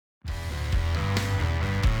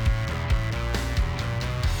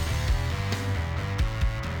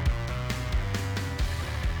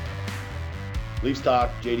Leafs Talk,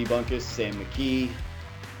 JD Bunkus, Sam McKee.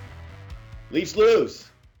 Leafs lose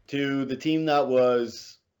to the team that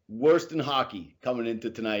was worst in hockey coming into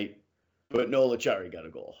tonight, but Noel Acciari got a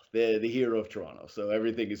goal, the hero of Toronto. So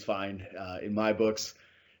everything is fine in my books.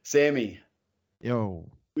 Sammy, Yo.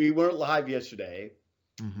 we weren't live yesterday,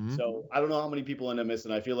 Mm-hmm. so I don't know how many people end up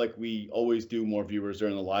missing. I feel like we always do more viewers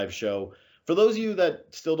during the live show. For those of you that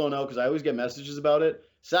still don't know, because I always get messages about it,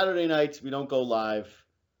 Saturday nights we don't go live.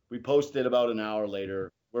 We post it about an hour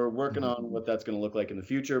later. We're working on what that's going to look like in the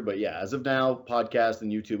future. But yeah, as of now, podcast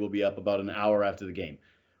and YouTube will be up about an hour after the game.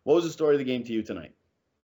 What was the story of the game to you tonight?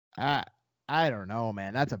 I don't know,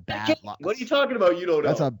 man. That's a bad loss. What are you talking about? You don't know.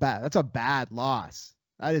 That's a bad loss.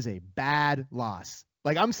 That is a bad loss.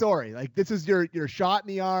 Like, I'm sorry. Like, this is your shot in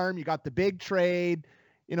the arm. You got the big trade.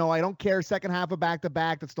 You know, I don't care. Second half of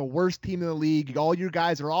back-to-back. That's the worst team in the league. All your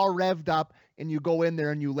guys are all revved up, and you go in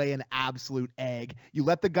there and you lay an absolute egg. You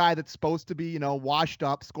let the guy that's supposed to be, you know, washed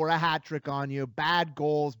up score a hat trick on you. Bad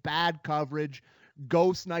goals, bad coverage,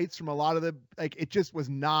 ghost nights from a lot of the, like, it just was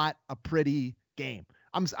not a pretty game.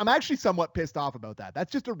 I'm actually somewhat pissed off about that.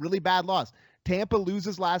 That's just a really bad loss. Tampa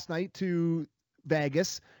loses last night to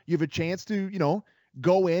Vegas. You have a chance to, you know,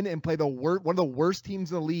 go in and play one of the worst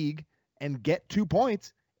teams in the league and get 2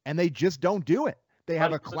 points, and they just don't do it. They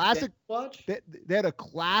have a classic watch. They had a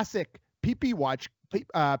classic pee-pee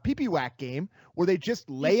whack game where they just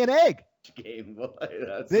lay an egg. Game.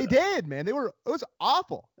 They did, man. It was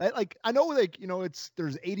awful. Like, I know, like, you know,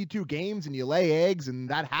 there's 82 games and you lay eggs and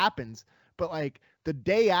that happens, but like the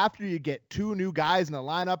day after you get 2 new guys in the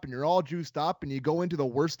lineup and you're all juiced up and you go into the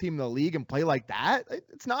worst team in the league and play like that,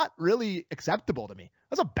 it's not really acceptable to me.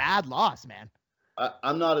 That's a bad loss, man.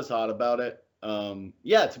 I'm not as hot about it.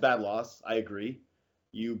 Yeah, it's a bad loss. I agree.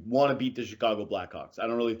 You want to beat the Chicago Blackhawks. I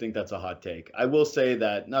don't really think that's a hot take. I will say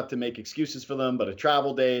that, not to make excuses for them, but a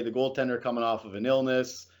travel day, the goaltender coming off of an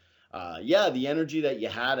illness. The energy that you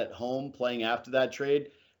had at home playing after that trade,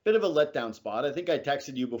 bit of a letdown spot. I think I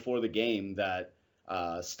texted you before the game that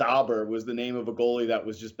Stauber was the name of a goalie that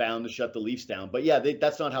was just bound to shut the Leafs down. But yeah,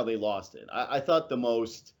 that's not how they lost it. I thought the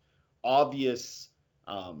most obvious,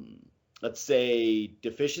 let's say,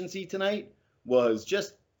 deficiency tonight was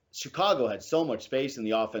just Chicago had so much space in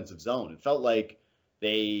the offensive zone. It felt like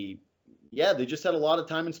they just had a lot of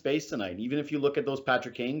time and space tonight. Even if you look at those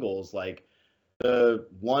Patrick Kane goals, like the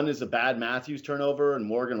one is a bad Matthews turnover and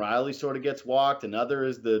Morgan Riley sort of gets walked. Another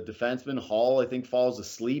is the defenseman Hall, I think, falls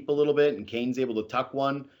asleep a little bit and Kane's able to tuck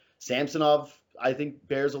one. Samsonov, I think,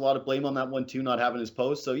 bears a lot of blame on that one too, not having his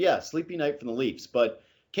post. So yeah, sleepy night from the Leafs. But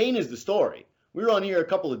Kane is the story. We were on here a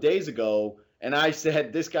couple of days ago and I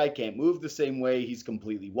said, this guy can't move the same way. He's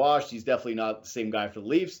completely washed. He's definitely not the same guy for the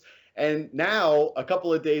Leafs. And now, a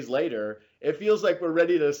couple of days later, it feels like we're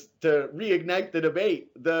ready to reignite the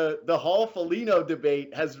debate. The Hall-Foligno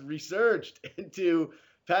debate has resurged into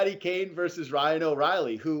Patty Kane versus Ryan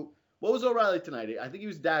O'Reilly, what was O'Reilly tonight? I think he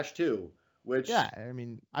was -2, which... Yeah, I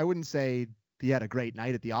mean, I wouldn't say he had a great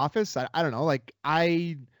night at the office. I don't know. Like,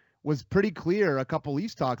 I was pretty clear a couple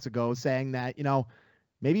Leafs talks ago saying that, you know,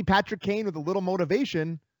 maybe Patrick Kane with a little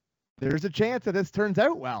motivation, there's a chance that this turns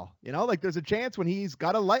out well. You know, like there's a chance when he's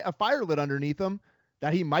got a fire lit underneath him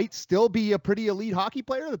that he might still be a pretty elite hockey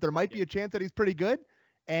player, that there might be a chance that he's pretty good.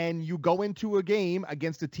 And you go into a game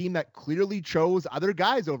against a team that clearly chose other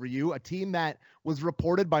guys over you, a team that was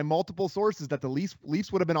reported by multiple sources that the Leafs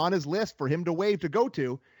would have been on his list for him to waive to go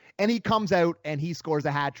to. And he comes out and he scores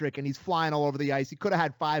a hat trick and he's flying all over the ice. He could have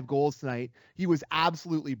had 5 goals tonight. He was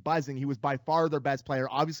absolutely buzzing. He was by far their best player.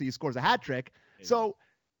 Obviously, he scores a hat trick. So,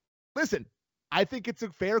 listen, I think it's a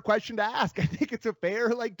fair question to ask. I think it's a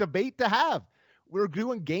fair debate to have. We're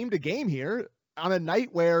doing game to game here on a night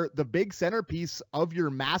where the big centerpiece of your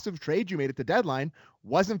massive trade you made at the deadline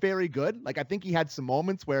wasn't very good. Like, I think he had some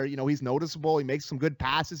moments where, you know, he's noticeable. He makes some good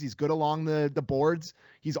passes. He's good along the boards.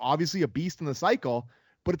 He's obviously a beast in the cycle.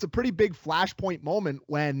 But it's a pretty big flashpoint moment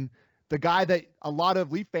when the guy that a lot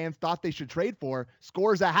of Leaf fans thought they should trade for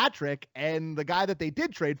scores a hat trick, and the guy that they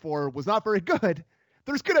did trade for was not very good.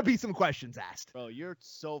 There's going to be some questions asked. Bro, you're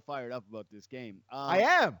so fired up about this game. I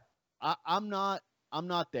am. I'm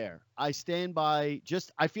not there. I stand by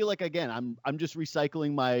I feel like, again, I'm just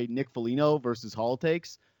recycling my Nick Foligno versus Hall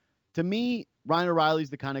takes. To me, Ryan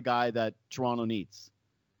O'Reilly's the kind of guy that Toronto needs.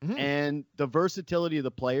 Mm-hmm. And the versatility of the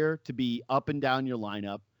player to be up and down your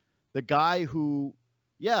lineup. The guy who,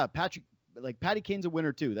 Patty Kane's a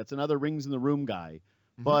winner too. That's another rings in the room guy.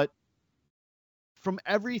 Mm-hmm. But from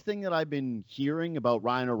everything that I've been hearing about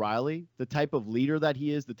Ryan O'Reilly, the type of leader that he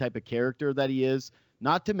is, the type of character that he is,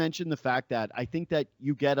 not to mention the fact that I think that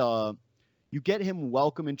you get him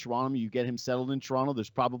welcome in Toronto, you get him settled in Toronto. There's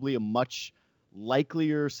probably a much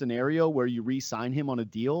likelier scenario where you re-sign him on a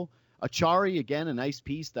deal. Achari, again, a nice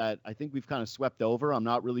piece that I think we've kind of swept over. I'm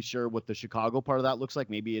not really sure what the Chicago part of that looks like.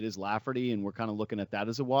 Maybe it is Lafferty, and we're kind of looking at that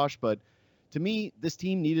as a wash. But to me, this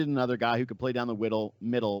team needed another guy who could play down the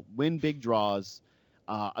middle, win big draws,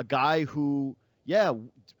 a guy who,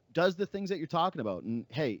 does the things that you're talking about. And,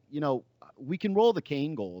 hey, we can roll the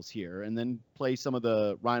Kane goals here and then play some of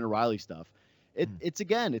the Ryan O'Reilly stuff.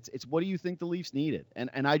 It's what do you think the Leafs needed?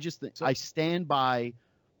 And I just I stand by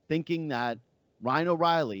thinking that Ryan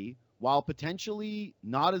O'Reilly, while potentially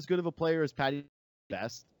not as good of a player as Patty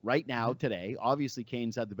Best right now today, obviously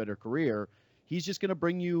Kane's had the better career. He's just going to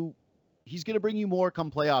bring you. He's going to bring you more come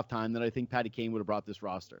playoff time than I think Patty Kane would have brought this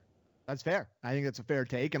roster. That's fair. I think that's a fair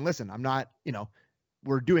take. And listen, I'm not,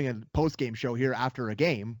 we're doing a post-game show here after a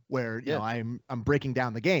game where, you know, I'm breaking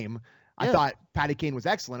down the game. I thought Patty Kane was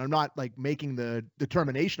excellent. I'm not like making the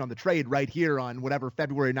determination on the trade right here on whatever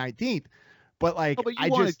February 19th, but like, but you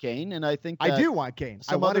wanted Kane, and I think I do want Kane.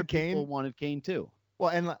 Some other people wanted Kane too. Well,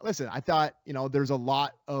 and listen, I thought, there's a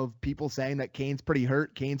lot of people saying that Kane's pretty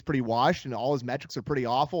hurt, Kane's pretty washed, and all his metrics are pretty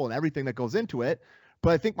awful and everything that goes into it.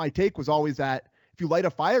 But I think my take was always that if you light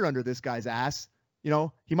a fire under this guy's ass,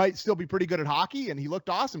 he might still be pretty good at hockey, and he looked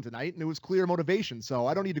awesome tonight, and it was clear motivation. So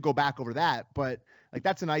I don't need to go back over that, but like,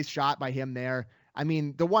 that's a nice shot by him there. I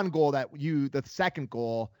mean, the one goal the second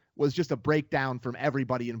goal was just a breakdown from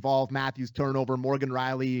everybody involved. Matthews turnover, Morgan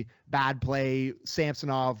Riley, bad play,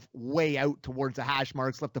 Samsonov way out towards the hash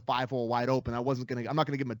marks, left the 5-hole wide open. I'm not going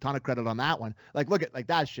to give him a ton of credit on that one. Like,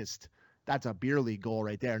 that's a beer league goal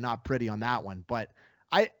right there. Not pretty on that one. But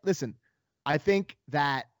I think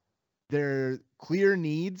that their clear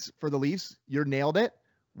needs for the Leafs, you nailed it,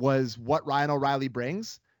 was what Ryan O'Reilly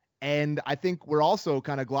brings. And I think we're also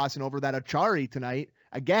kind of glossing over that Achari tonight,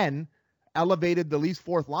 again, elevated the Leafs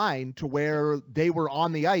fourth line to where they were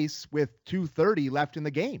on the ice with 2:30 left in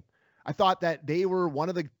the game. I thought that they were one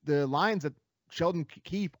of the lines that Sheldon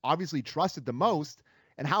Keefe obviously trusted the most.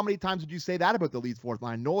 And how many times would you say that about the Leafs fourth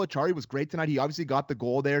line? Noel Achari was great tonight. He obviously got the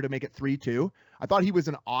goal there to make it 3-2. I thought he was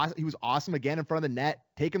awesome again in front of the net,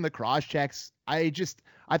 taking the cross checks. I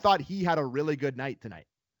thought he had a really good night tonight.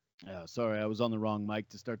 Yeah, sorry, I was on the wrong mic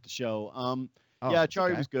to start the show.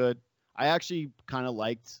 Achari was good. I actually kind of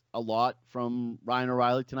liked a lot from Ryan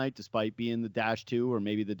O'Reilly tonight, despite being the -2 or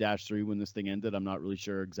maybe the -3 when this thing ended. I'm not really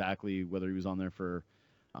sure exactly whether he was on there for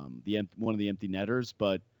one of the empty netters,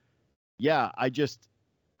 but yeah,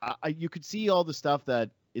 you could see all the stuff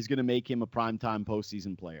that is going to make him a primetime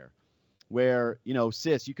postseason player. Where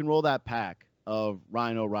Sis, you can roll that pack of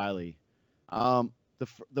Ryan O'Reilly.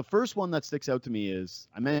 The first one that sticks out to me is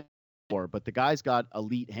I mentioned before, but the guy's got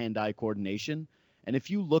elite hand-eye coordination, and if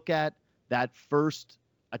you look at that first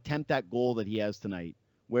attempt at goal that he has tonight,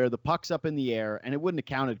 where the puck's up in the air, and it wouldn't have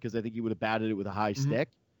counted because I think he would have batted it with a high stick.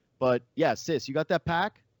 But yeah, Sis, you got that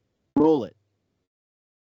pack? Roll it.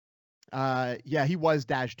 He was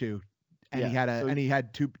 -2, and he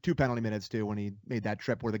had two penalty minutes too when he made that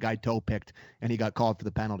trip where the guy toe picked and he got called for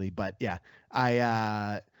the penalty. But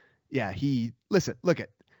look at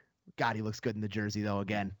God, he looks good in the jersey though.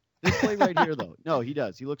 Again, this play right here though, no, he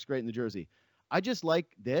does. He looks great in the jersey. I just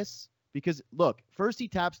like this because look, first he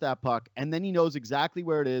taps that puck and then he knows exactly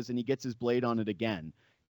where it is and he gets his blade on it again.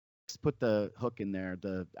 Just put the hook in there,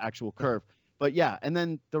 the actual curve. But yeah, and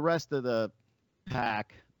then the rest of the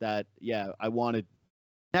pack that I wanted.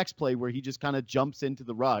 Next play where he just kind of jumps into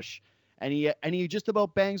the rush and he just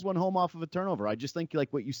about bangs one home off of a turnover. I just think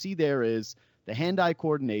like what you see there is the hand-eye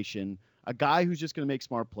coordination, a guy who's just going to make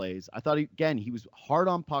smart plays. I thought he was hard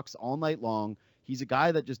on pucks all night long. He's a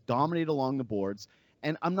guy that just dominated along the boards.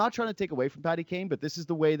 And I'm not trying to take away from Patty Kane, but this is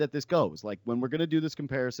the way that this goes. Like when we're going to do this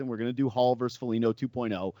comparison, we're going to do Hall versus Foligno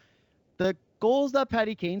 2.0. The goals that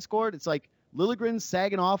Patty Kane scored, it's like Liljegren's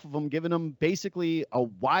sagging off of him, giving him basically a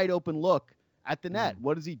wide open look at the net.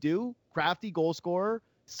 What does he do? Crafty goal scorer,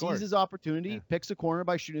 sees his opportunity, picks a corner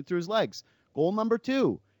by shooting it through his legs. Goal number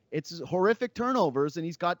 2. It's horrific turnovers, and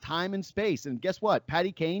he's got time and space. And guess what?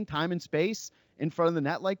 Patty Kane, time and space in front of the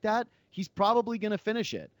net like that, he's probably going to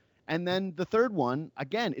finish it. And then the third one,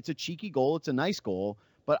 again, it's a cheeky goal. It's a nice goal.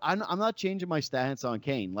 But I'm not changing my stance on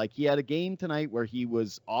Kane. Like, he had a game tonight where he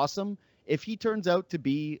was awesome. If he turns out to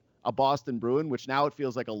be a Boston Bruin, which now it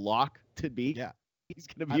feels like a lock to be, he's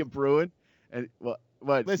going to be a Bruin. And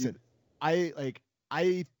what? Listen,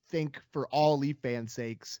 I think for all Leaf fans'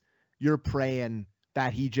 sakes, you're praying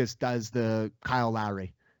that he just does the Kyle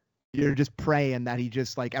Lowry. You're just praying that he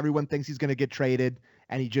just, like, everyone thinks he's going to get traded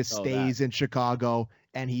and he just stays in Chicago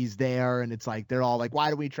and he's there. And it's like, they're all like, why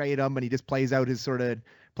do we trade him? And he just plays it out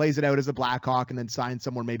as a Blackhawk and then signs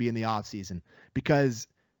somewhere maybe in the off season, because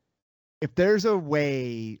if there's a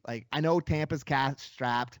way, like I know Tampa's cash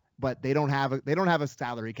strapped, but they don't have a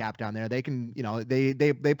salary cap down there. They can,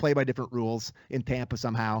 they play by different rules in Tampa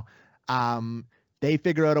somehow. Um, they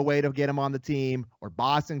figure out a way to get him on the team, or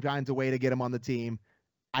Boston finds a way to get him on the team.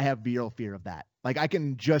 I have real fear of that. Like I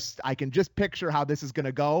can just picture how this is going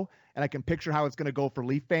to go, and I can picture how it's going to go for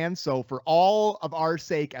Leaf fans. So for all of our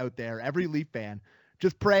sake out there, every Leaf fan,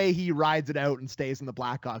 just pray he rides it out and stays in the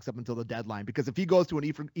Blackhawks up until the deadline. Because if he goes to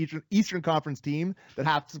an Eastern Conference team that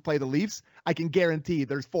has to play the Leafs, I can guarantee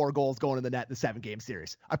there's 4 goals going in the net in the 7-game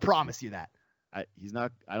series. I promise you that. He's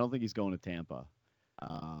not. I don't think he's going to Tampa.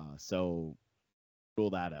 So rule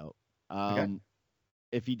that out. Okay.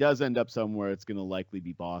 If he does end up somewhere, it's going to likely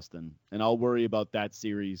be Boston, and I'll worry about that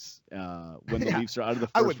series when the Leafs are out of the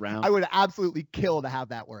first round. I would absolutely kill to have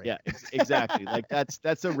that worry. Yeah, exactly. Like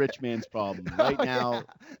that's a rich man's problem right now.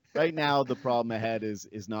 Right now, the problem ahead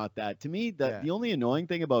is not that. To me, the only annoying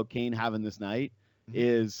thing about Kane having this night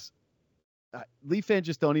is Leaf fans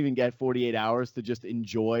just don't even get 48 hours to just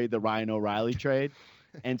enjoy the Ryan O'Reilly trade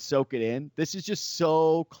and soak it in. This is just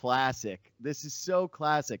so classic.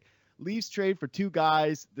 Leafs trade for 2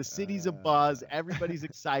 guys. The city's abuzz. Everybody's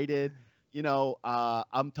excited.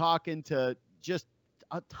 I'm talking to just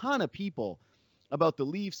a ton of people about the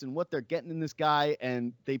Leafs and what they're getting in this guy.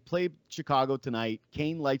 And they play Chicago tonight.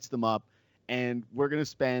 Kane lights them up. And we're going to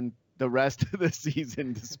spend the rest of the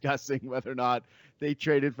season discussing whether or not they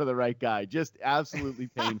traded for the right guy. Just absolutely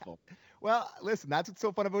painful. Well, listen, that's what's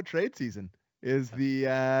so fun about trade season is the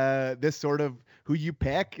this sort of who you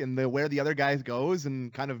pick and where the other guy goes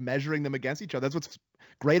and kind of measuring them against each other. That's what's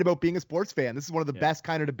great about being a sports fan. This is one of the best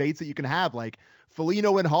kind of debates that you can have. Like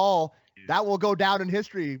Foligno and Hall, that will go down in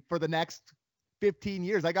history for the next 15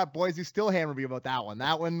 years. I got boys who still hammer me about that one.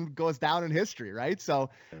 That one goes down in history, right? So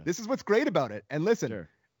this is what's great about it. And listen,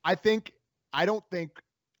 I don't think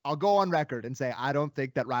I'll go on record and say I don't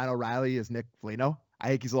think that Ryan O'Reilly is Nick Foligno. I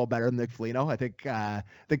think he's a little better than Nick Foligno. I think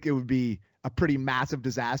it would be a pretty massive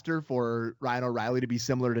disaster for Ryan O'Reilly to be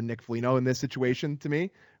similar to Nick Foligno in this situation to me.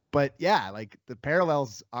 But yeah, like the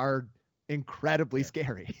parallels are incredibly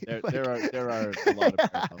scary. There are a lot of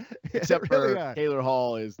parallels. Except really for Taylor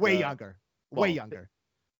Hall is way younger.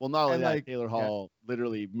 Well, not only that, Taylor Hall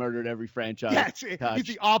literally murdered every franchise. Yeah, he's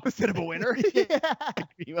the opposite of a winner.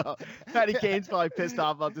 Well, Patty Kane's probably pissed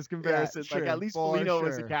off about this comparison. Like at least Foligno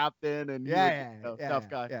was a captain and tough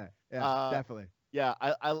guy. Yeah, definitely. Yeah,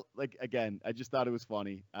 I like again. I just thought it was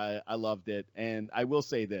funny. I loved it, and I will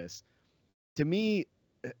say this: to me,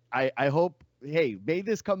 I hope. Hey, may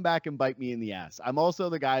this come back and bite me in the ass. I'm also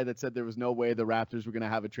the guy that said there was no way the Raptors were going to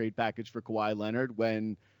have a trade package for Kawhi Leonard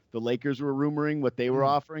when the Lakers were rumoring what they were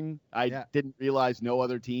offering. I didn't realize no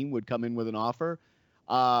other team would come in with an offer.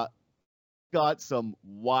 Got some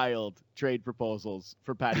wild trade proposals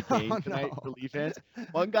for Patty Kane tonight for Leaf fans.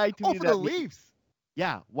 One guy tweeted for the Leafs.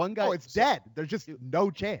 Yeah, one guy. Oh, it's dead. There's just no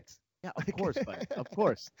chance. Yeah, of course, buddy. Of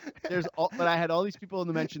course. But I had all these people in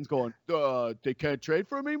the mentions going, they can't trade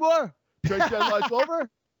for him anymore? Trade deadline's over?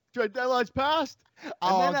 Trade deadline's passed?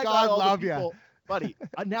 And then God love you. Buddy,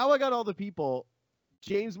 now I got all the people.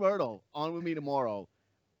 James Myrtle on with me tomorrow.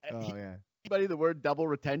 Everybody the word double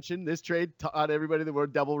retention. This trade taught everybody the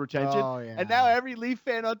word double retention. And now every Leaf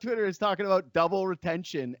fan on Twitter is talking about double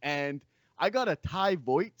retention. And I got a Ty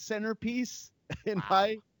Voigt centerpiece in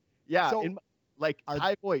Ty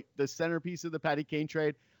Voigt, the centerpiece of the Patty Kane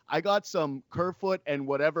trade. I got some Kerfoot and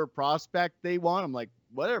whatever prospect they want. I'm like,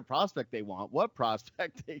 whatever prospect they want. What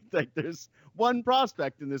prospect? There's one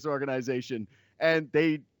prospect in this organization, and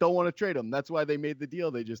they don't want to trade him. That's why they made the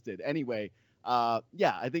deal they just did. Anyway, I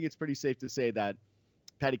think it's pretty safe to say that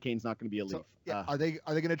Patty Kane's not going to be a Leaf. Are they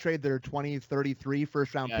going to trade their 2033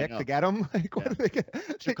 first round pick to get him? Like, what are they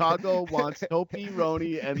Chicago wants Topi,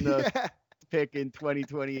 Roney, and the pick in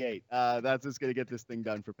 2028. That's just going to get this thing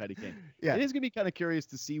done for Patty Kane. Yeah. It is going to be kind of curious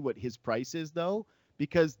to see what his price is, though,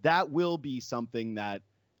 because that will be something that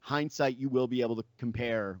hindsight you will be able to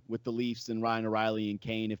compare with the Leafs and Ryan O'Reilly and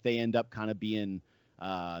Kane if they end up kind of being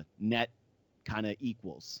net kind of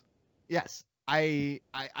equals. Yes. I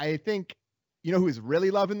think, who is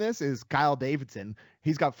really loving this is Kyle Davidson.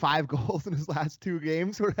 He's got 5 goals in his last 2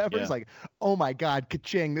 games or whatever. Yeah. It's like, oh my God,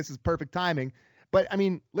 ka-ching, this is perfect timing. But I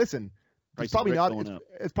mean, listen, it's probably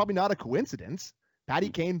not a coincidence. Patty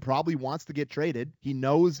Kane probably wants to get traded. He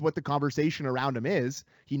knows what the conversation around him is.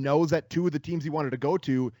 He knows that 2 of the teams he wanted to go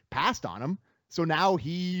to passed on him. So now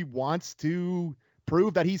he wants to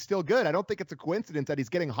prove that he's still good. I don't think it's a coincidence that he's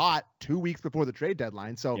getting hot 2 weeks before the trade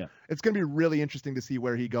deadline. So it's going to be really interesting to see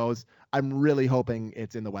where he goes. I'm really hoping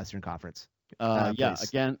it's in the Western Conference.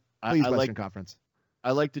 Again, please Western Conference.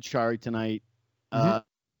 I like the Chari tonight.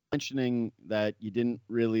 mentioning that you didn't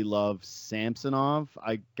really love Samsonov.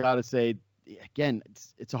 I gotta say, again,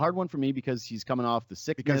 it's a hard one for me because he's coming off the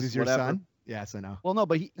sickness, Because he's your whatever. son? Yes, I know. Well, no,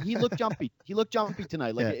 but he looked jumpy. He looked jumpy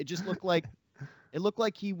tonight. Like Yeah. it just looked like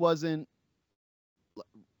he wasn't.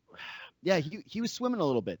 Yeah, he was swimming a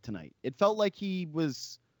little bit tonight. It felt like he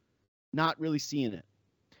was not really seeing it.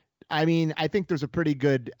 I mean, I think there's a pretty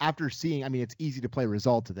good, after seeing, I mean, it's easy to play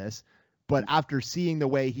result to this, but after seeing the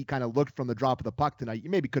way he kind of looked from the drop of the puck tonight, you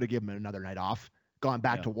maybe could have given him another night off, gone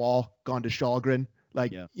back to Wall, gone to Shalgren.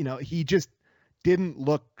 Like, he just didn't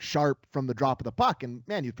look sharp from the drop of the puck. And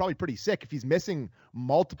man, he's probably pretty sick. If he's missing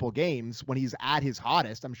multiple games when he's at his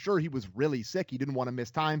hottest, I'm sure he was really sick. He didn't want to miss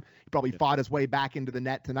time. He probably fought his way back into the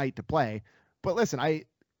net tonight to play. But listen, I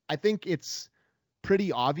think it's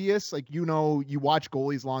pretty obvious. Like, you watch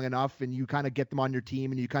goalies long enough and you kind of get them on your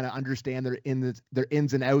team and you kind of understand their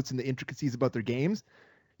ins and outs and the intricacies about their games.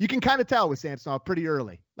 You can kind of tell with Samsonov pretty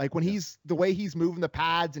early. Like when he's the way he's moving the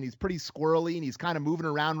pads and he's pretty squirrely and he's kind of moving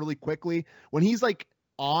around really quickly. When he's like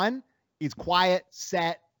on, he's quiet,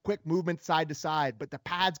 set, quick movement side to side, but the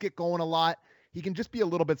pads get going a lot. He can just be a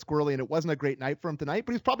little bit squirrely, and it wasn't a great night for him tonight,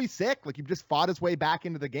 but he's probably sick. Like he just fought his way back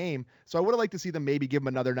into the game. So I would have liked to see them maybe give him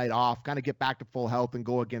another night off, kind of get back to full health and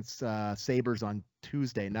go against Sabres on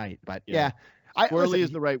Tuesday night. But squirrely is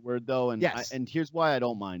the right word though. And yes. And here's why I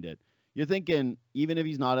don't mind it. You're thinking, even if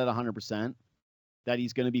he's not at 100%, that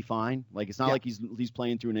he's going to be fine. Like, it's not like he's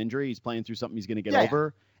playing through an injury. He's playing through something he's going to get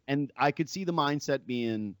over. And I could see the mindset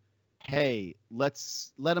being, hey,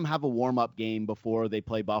 let's let him have a warm-up game before they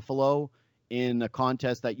play Buffalo in a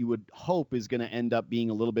contest that you would hope is going to end up being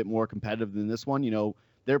a little bit more competitive than this one.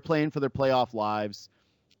 They're playing for their playoff lives.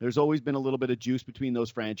 There's always been a little bit of juice between those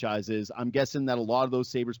franchises. I'm guessing that a lot of those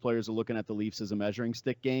Sabres players are looking at the Leafs as a measuring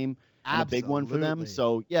stick game and a big one for them.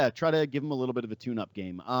 So, try to give them a little bit of a tune-up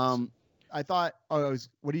game. I thought, I was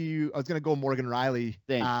going to go Morgan Riley.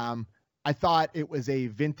 I thought it was a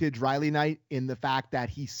vintage Riley night in the fact that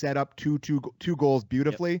he set up two goals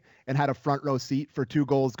beautifully and had a front row seat for 2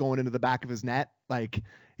 goals going into the back of his net. Like,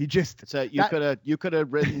 he just, so you could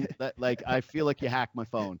have written that. Like, I feel like you hacked my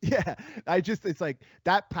phone. Yeah. It's like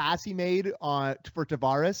that pass he made for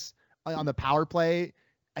Tavares on the power play.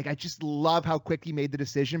 Like, I just love how quick he made the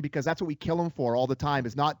decision, because that's what we kill him for all the time,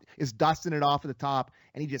 is dusting it off at the top,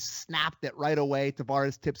 and he just snapped it right away.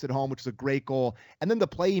 Tavares tips it home, which is a great goal. And then the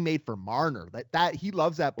play he made for Marner, that he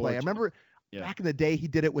loves that play. I remember back in the day, he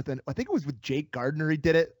did it I think it was with Jake Gardner. He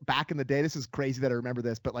did it back in the day. This is crazy that I remember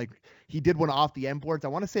this, but like, he did one off the end boards. I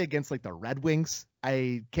want to say against like the Red Wings.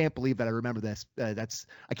 I can't believe that I remember this. I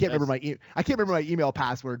can't remember my email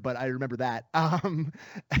password, but I remember that.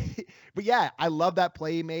 But yeah, I love that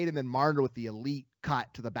play he made. And then Marner with the elite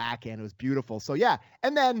cut to the backhand. It was beautiful. So yeah.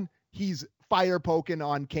 And then he's fire poking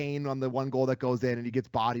on Kane on the one goal that goes in, and he gets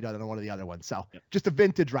bodied on one of the other ones. So just a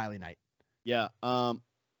vintage Riley night. Yeah.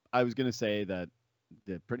 I was going to say that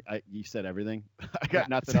you said everything. I got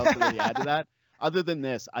nothing else to really add to that. Other than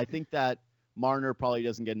this, I think that Marner probably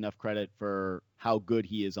doesn't get enough credit for how good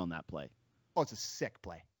he is on that play. Oh, it's a sick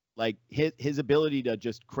play. Like his ability to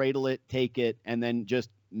just cradle it, take it, and then just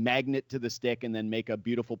magnet to the stick and then make a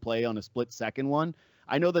beautiful play on a split second one.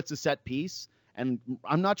 I know that's a set piece, and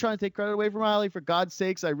I'm not trying to take credit away from Riley. For God's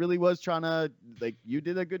sakes, I really was trying to, you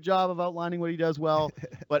did a good job of outlining what he does well.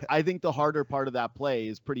 But I think the harder part of that play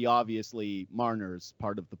is pretty obviously Marner's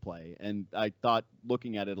part of the play. And I thought,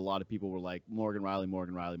 looking at it, a lot of people were like, Morgan Riley.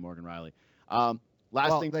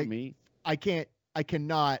 Last thing for me. I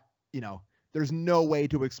cannot, there's no way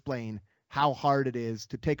to explain how hard it is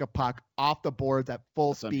to take a puck off the boards at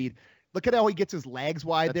full speed. Look at how he gets his legs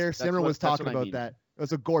wide there. Simmer was talking about that. It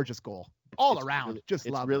was a gorgeous goal. All around. It's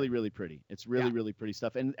really, really pretty. It's really pretty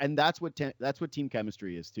stuff. And that's what team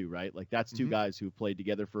chemistry is too, right? Like, that's two guys who played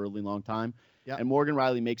together for a really long time. Yep. And Morgan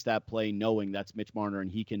Riley makes that play knowing that's Mitch Marner and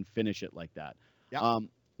he can finish it like that. Yep.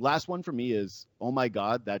 Last one for me is, oh my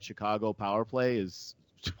God, that Chicago power play is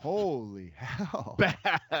holy hell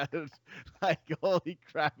bad. Like, holy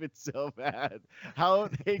crap, it's so bad. How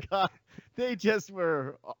they just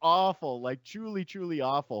were awful, like truly, truly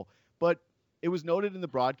awful. But it was noted in the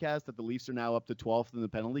broadcast that the Leafs are now up to 12th in the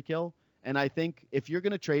penalty kill. And I think if you're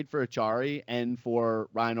going to trade for Achari and for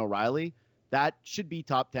Ryan O'Reilly, that should be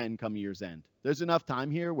top 10 come year's end. There's enough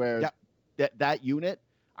time here where that unit,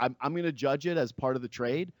 I'm going to judge it as part of the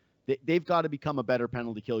trade. They've got to become a better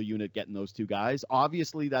penalty kill unit getting those two guys.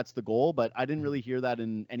 Obviously, that's the goal, but I didn't really hear that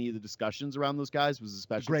in any of the discussions around those guys. It was a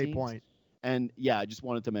special great teams. Point. And yeah, I just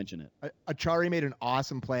wanted to mention it. Achari made an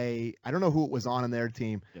awesome play. I don't know who it was on in their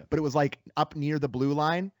team, but it was like up near the blue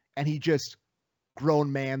line, and he just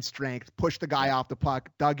grown man strength, pushed the guy off the puck,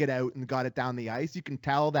 dug it out, and got it down the ice. You can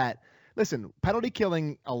tell that, listen, penalty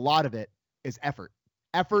killing, a lot of it is effort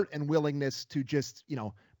and willingness to just,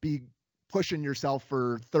 be pushing yourself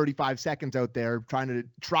for 35 seconds out there,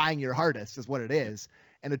 trying your hardest is what it is.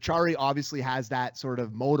 And Achari obviously has that sort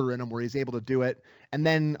of motor in him where he's able to do it. And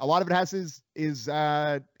then a lot of it has his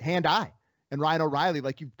hand-eye. And Ryan O'Reilly,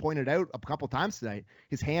 like you pointed out a couple times tonight,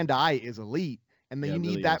 his hand-eye is elite. And then you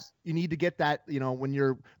need that. You need to get that, when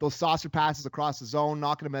you're those saucer passes across the zone,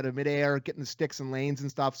 knocking them out of midair, getting the sticks and lanes and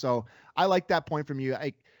stuff. So I like that point from you.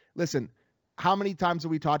 Listen, how many times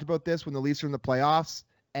have we talked about this when the Leafs are in the playoffs?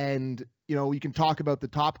 And, you can talk about the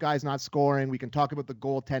top guys not scoring. We can talk about the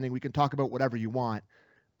goaltending. We can talk about whatever you want.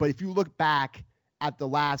 But if you look back at the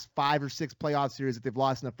last 5 or 6 playoff series that they've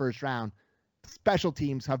lost in the first round, special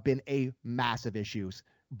teams have been a massive issues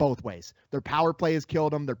both ways. Their power play has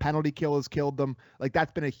killed them. Their penalty kill has killed them. Like,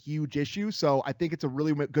 that's been a huge issue. So I think it's a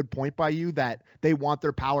really good point by you that they want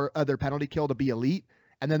their penalty kill to be elite.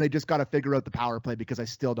 And then they just got to figure out the power play, because I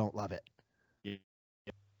still don't love it. Yeah.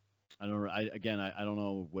 I don't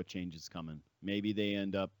know what change is coming. Maybe they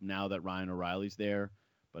end up, now that Ryan O'Reilly's there,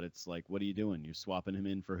 but it's like, what are you doing? You're swapping him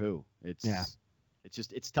in for who? It's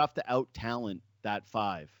tough to out talent that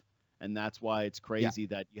 5. And that's why it's crazy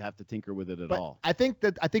that you have to tinker with it at all. I think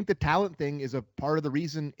the talent thing is a part of the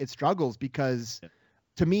reason it struggles, because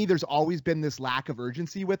to me, there's always been this lack of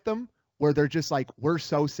urgency with them where they're just like, we're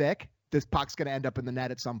so sick, this puck's going to end up in the net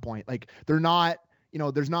at some point. Like, they're not,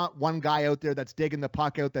 there's not one guy out there that's digging the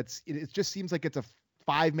puck out. It just seems like it's a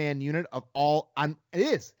 5-man unit of all. It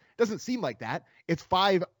is. It doesn't seem like that. It's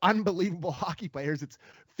 5 unbelievable hockey players. It's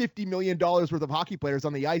 $50 million worth of hockey players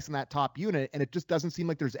on the ice in that top unit, and it just doesn't seem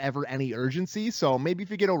like there's ever any urgency. So maybe if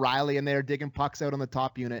you get O'Reilly in there digging pucks out on the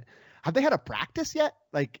top unit. Have they had a practice yet?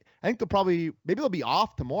 Like, I think maybe they'll be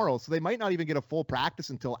off tomorrow, so they might not even get a full practice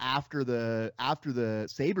until after the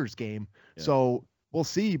Sabres game. Yeah. So we'll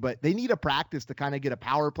see, but they need a practice to kind of get a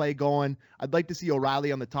power play going. I'd like to see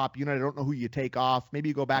O'Reilly on the top unit. I don't know who you take off. Maybe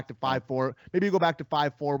you go back to 5-4. Maybe you go back to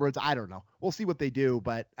 5 forwards. I don't know. We'll see what they do.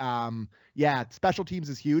 But special teams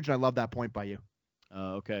is huge, and I love that point by you.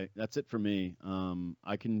 Okay, that's it for me.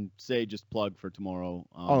 I can say just plug for tomorrow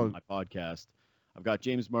on my podcast. I've got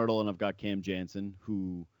James Myrtle and I've got Cam Jansen,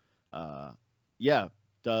 who,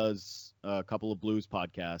 does a couple of Blues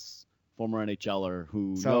podcasts. Former NHLer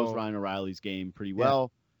who knows Ryan O'Reilly's game pretty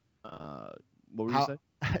well. What were you saying?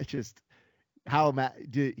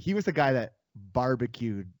 He was the guy that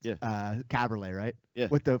barbecued Caberlet, right? Yeah.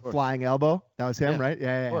 With the flying elbow. That was him, right?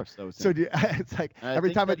 Yeah. Of course. That was him. So it's like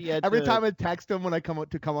every time I text him when I come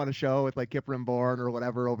on a show with like Kipper and Bourne or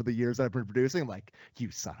whatever over the years that I've been producing, I'm like,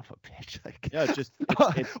 you son of a bitch. Like, it's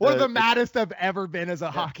one of the maddest I've ever been as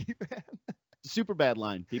a hockey fan. Super bad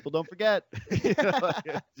line. People don't forget.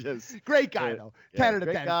 Great guy though. 10 out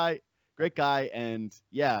of 10. Great guy, and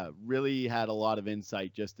really had a lot of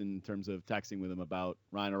insight just in terms of texting with him about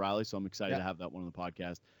Ryan O'Reilly. So I'm excited to have that one on the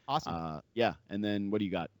podcast. Awesome. And then what do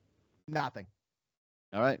you got? Nothing.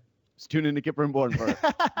 All right. Just tune in to Kipper and Bourne for it.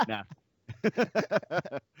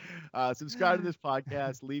 Subscribe to this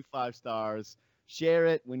podcast. Leave 5 stars. Share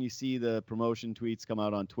it when you see the promotion tweets come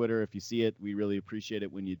out on Twitter. If you see it, we really appreciate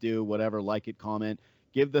it when you do. Whatever, like it, comment.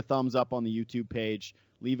 Give the thumbs up on the YouTube page.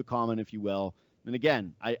 Leave a comment if you will. And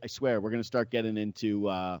again, I swear we're going to start getting into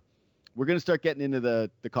the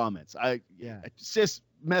comments. Sis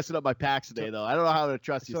messing up my packs today though. I don't know how to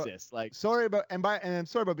trust you, sis. Like, sorry about I'm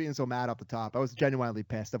sorry about being so mad off the top. I was genuinely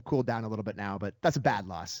pissed. I've cooled down a little bit now, but that's a bad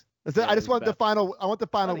loss. I want the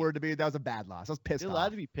final word to be that was a bad loss. I was pissed. You're allowed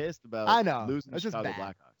to be pissed about losing the Chicago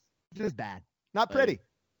Blackhawks. Just bad. Not pretty.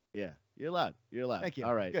 Yeah, you're allowed. Thank you.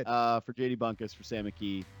 All right. Good. For JD Bunkus, for Sam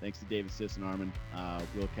McKee, thanks to David, Sis, and Armin.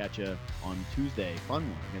 We'll catch you on Tuesday. Fun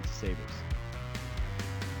one against the Sabres.